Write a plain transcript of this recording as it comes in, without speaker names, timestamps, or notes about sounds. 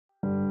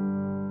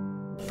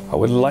I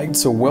would like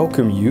to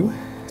welcome you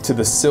to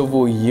the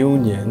civil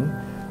union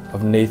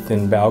of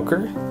Nathan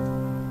Bowker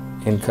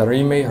and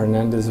Karime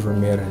Hernandez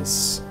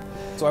Ramirez.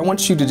 So I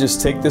want you to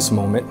just take this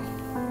moment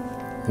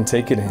and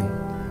take it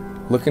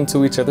in, look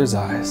into each other's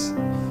eyes,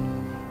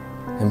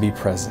 and be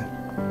present.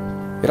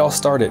 It all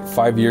started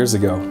 5 years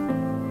ago.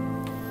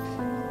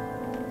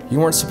 You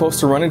weren't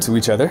supposed to run into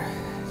each other.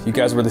 You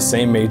guys were the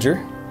same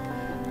major.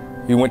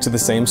 You went to the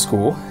same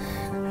school.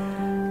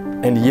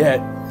 And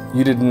yet,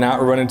 you did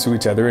not run into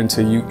each other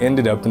until you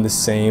ended up in the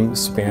same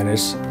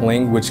Spanish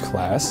language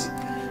class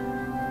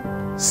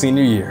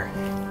senior year.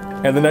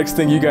 And the next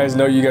thing you guys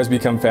know, you guys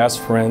become fast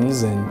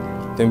friends and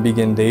then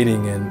begin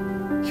dating,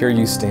 and here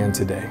you stand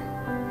today.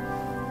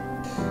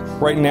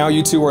 Right now,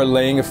 you two are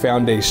laying a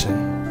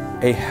foundation.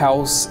 A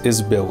house is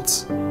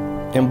built,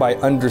 and by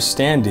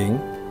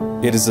understanding,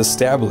 it is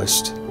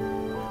established.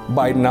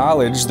 By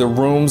knowledge, the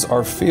rooms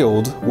are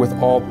filled with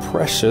all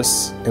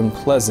precious and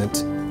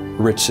pleasant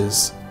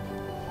riches.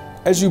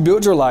 As you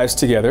build your lives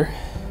together,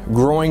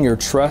 growing your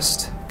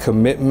trust,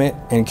 commitment,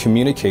 and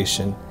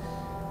communication,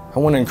 I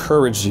want to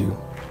encourage you,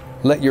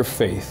 let your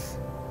faith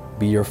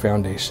be your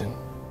foundation.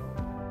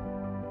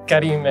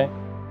 Karime,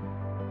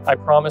 I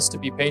promise to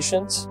be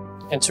patient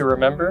and to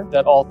remember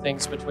that all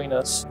things between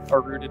us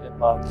are rooted in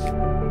love.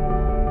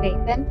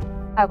 Nathan,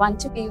 I want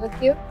to be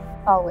with you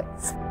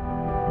always.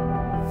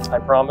 I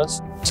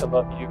promise to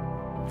love you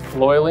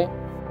loyally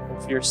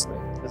and fiercely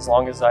as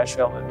long as I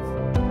shall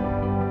live.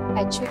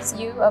 I choose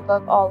you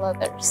above all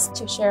others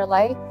to share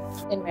life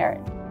in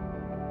marriage.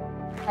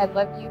 I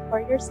love you for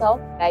yourself.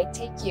 I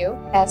take you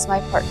as my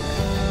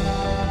partner.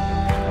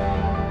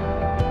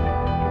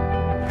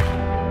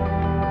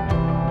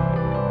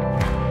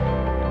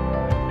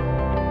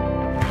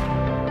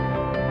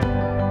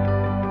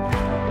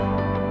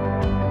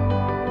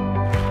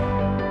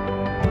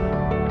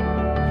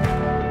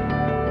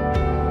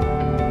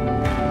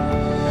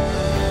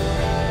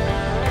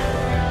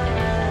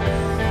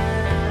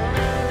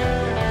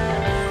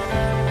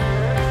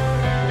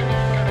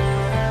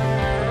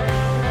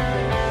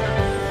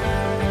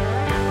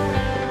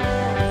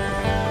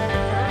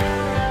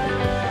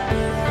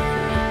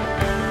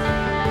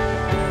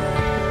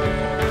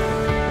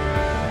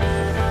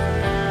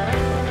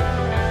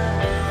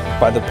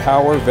 By the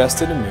power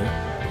vested in me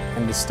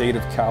in the state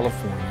of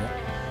California,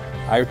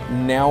 I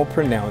now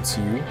pronounce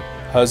you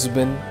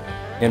husband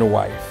and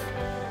wife.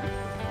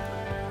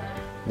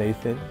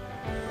 Nathan,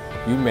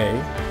 you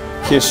may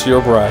kiss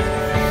your bride.